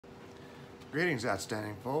Greetings,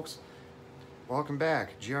 outstanding folks. Welcome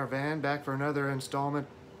back. GR Van back for another installment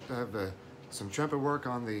of some trumpet work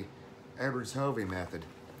on the Edwards-Hovey method.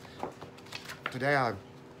 Today I'm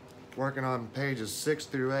working on pages 6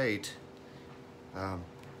 through 8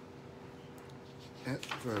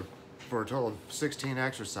 for a total of 16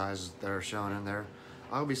 exercises that are shown in there.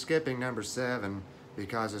 I'll be skipping number 7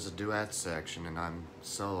 because it's a duet section and I'm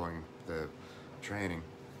soloing the training.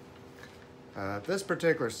 This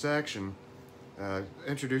particular section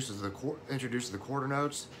introduces the quarter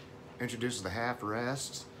notes, introduces the half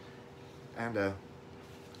rests, and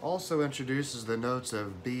also introduces the notes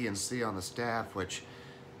of B and C on the staff, which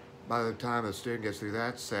by the time the student gets through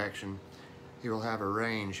that section, he will have a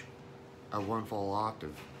range of 1 full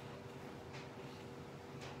octave.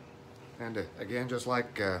 And again, just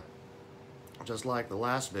like the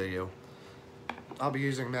last video, I'll be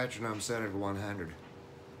using metronome set at 100.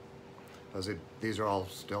 As these are all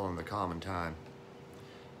still in the common time.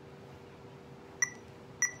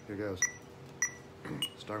 Here goes.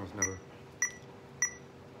 Starting with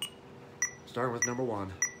number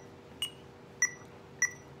 1.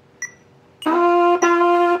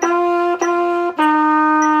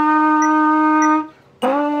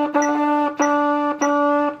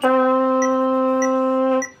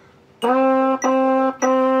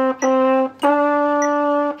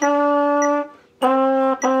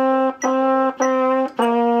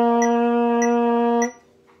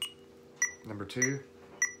 Number 2.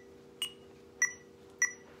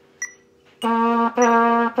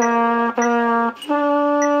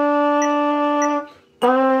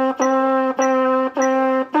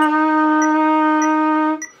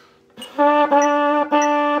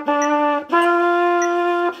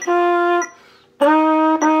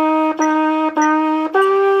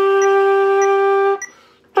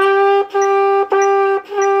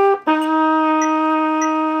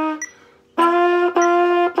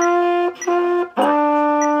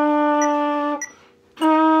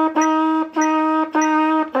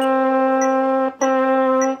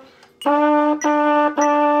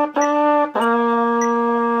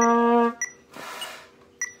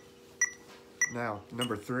 Now,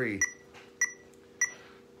 number 3.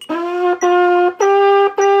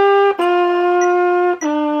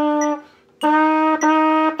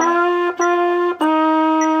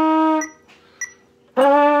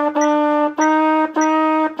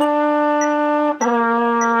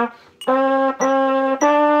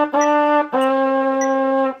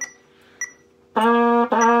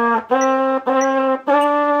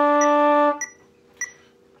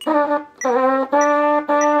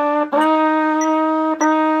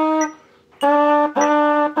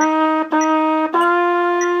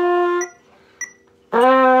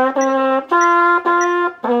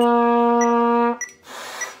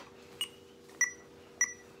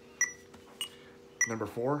 Number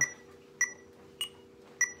 4.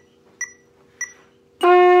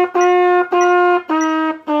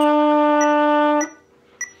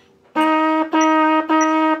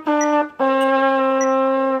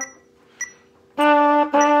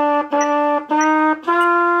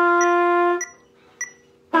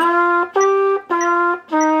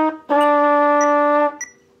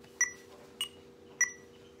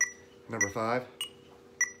 Number 5.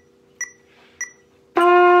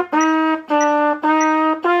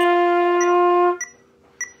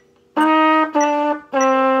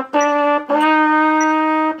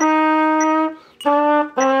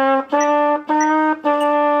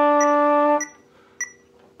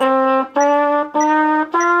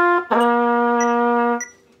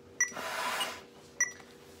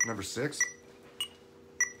 Number 6.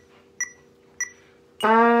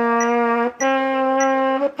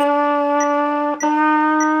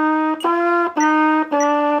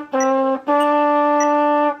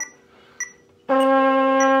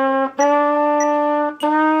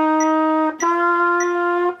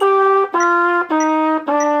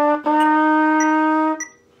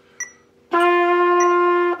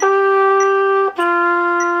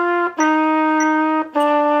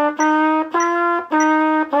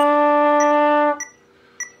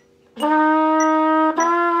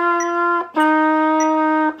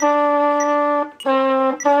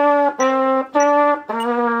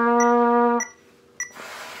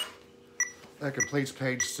 That completes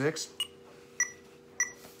page 6.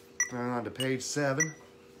 Going on to page 7.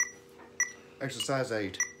 Exercise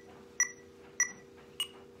 8.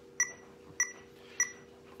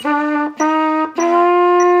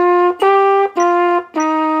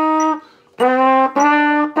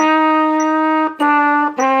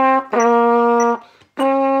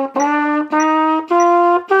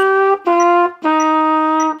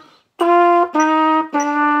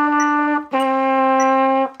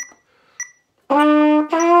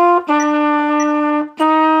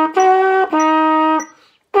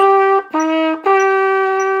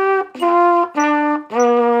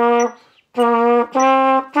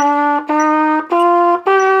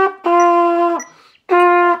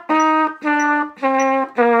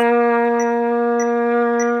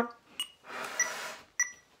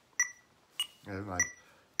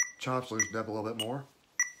 chops loosened up a little bit more.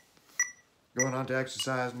 Going on to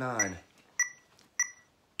exercise 9.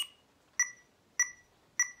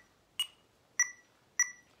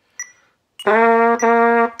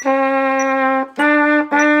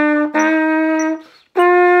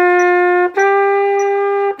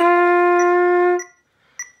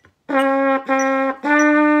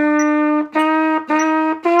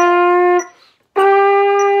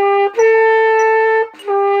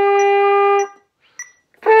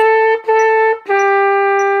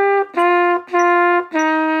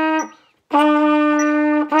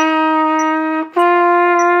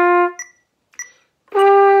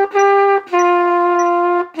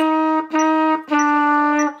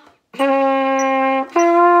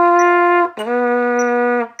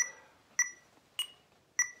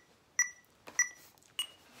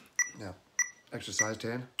 Now, exercise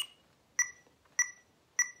 10.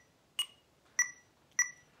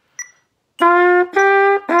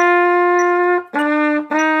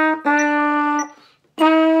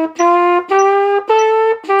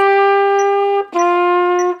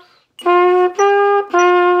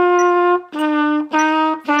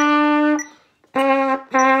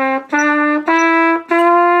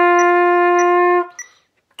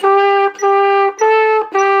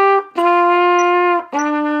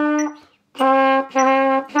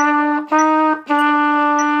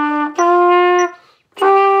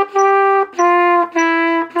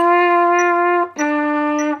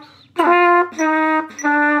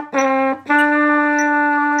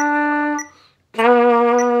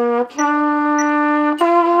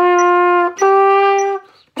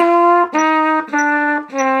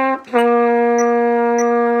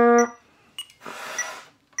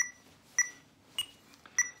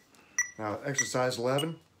 Now, exercise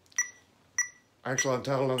 11. Actually, I'm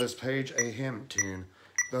titled on this page a hymn tune.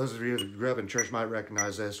 Those of you that grew up in church might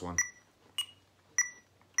recognize this one.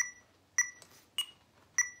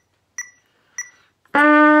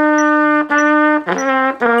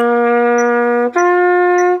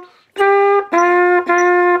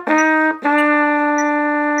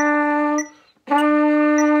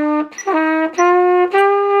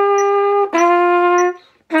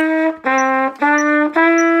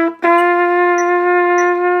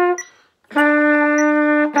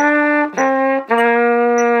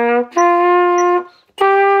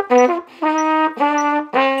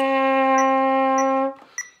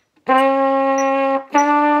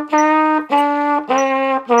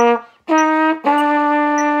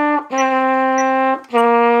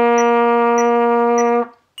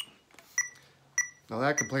 Now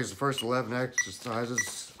that completes the first 11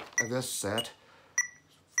 exercises of this set.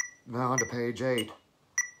 Now on to page 8.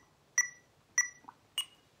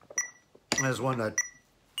 There's one that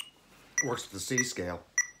works with the C scale.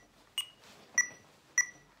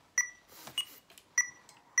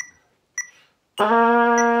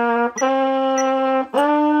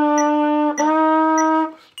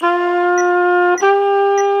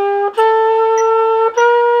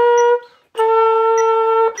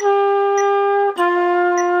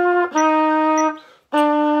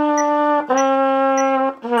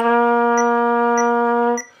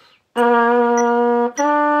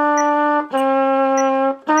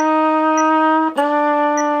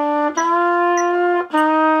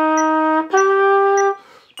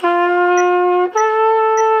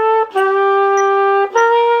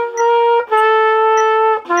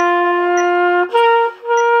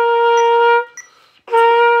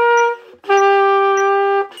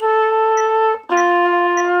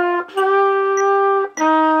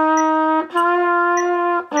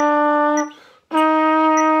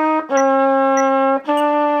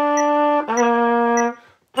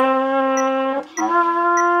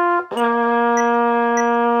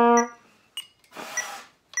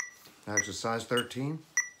 Exercise 13,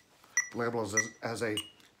 labeled as a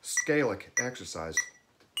scalic exercise.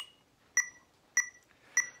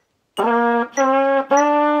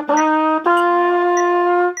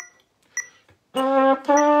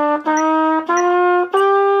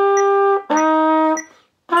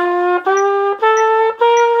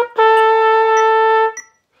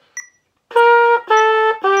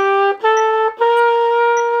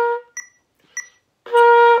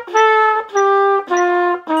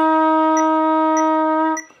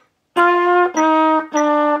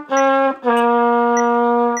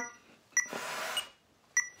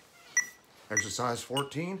 Exercise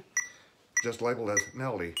 14, just labeled as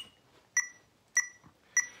melody.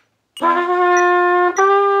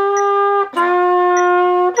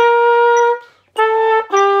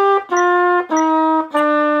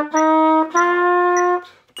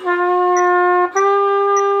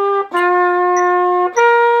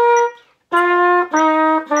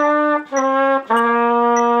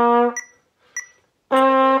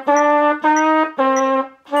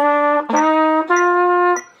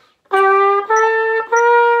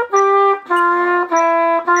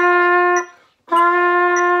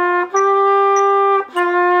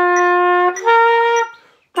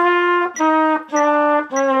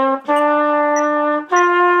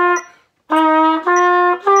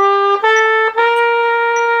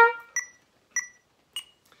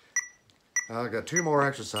 2 more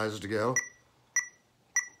exercises to go.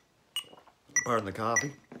 Pardon the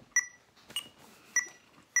coffee.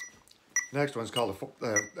 Next one's called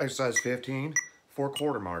exercise 15,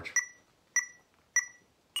 4/4 march.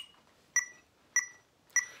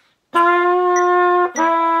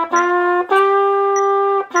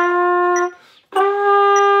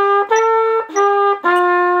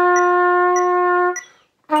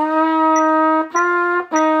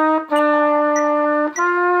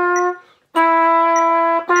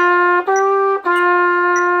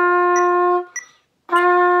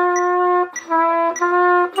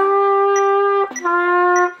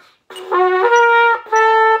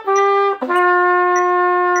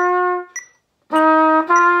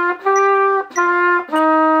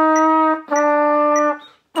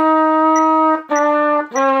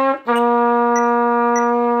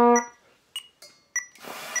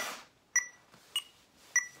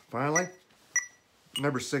 Finally,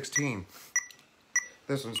 number 16.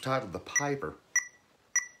 This one's titled The Piper.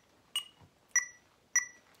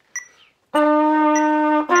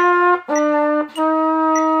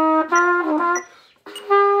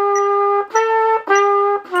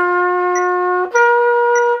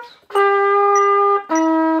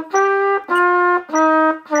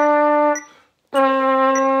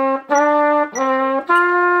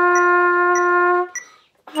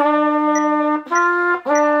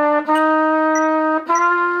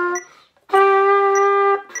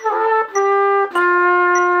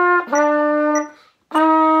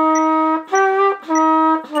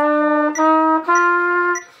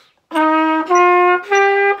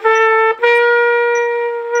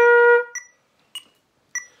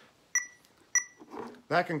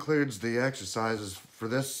 That concludes the exercises for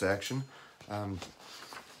this section.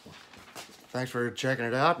 Thanks for checking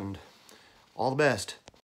it out, and all the best.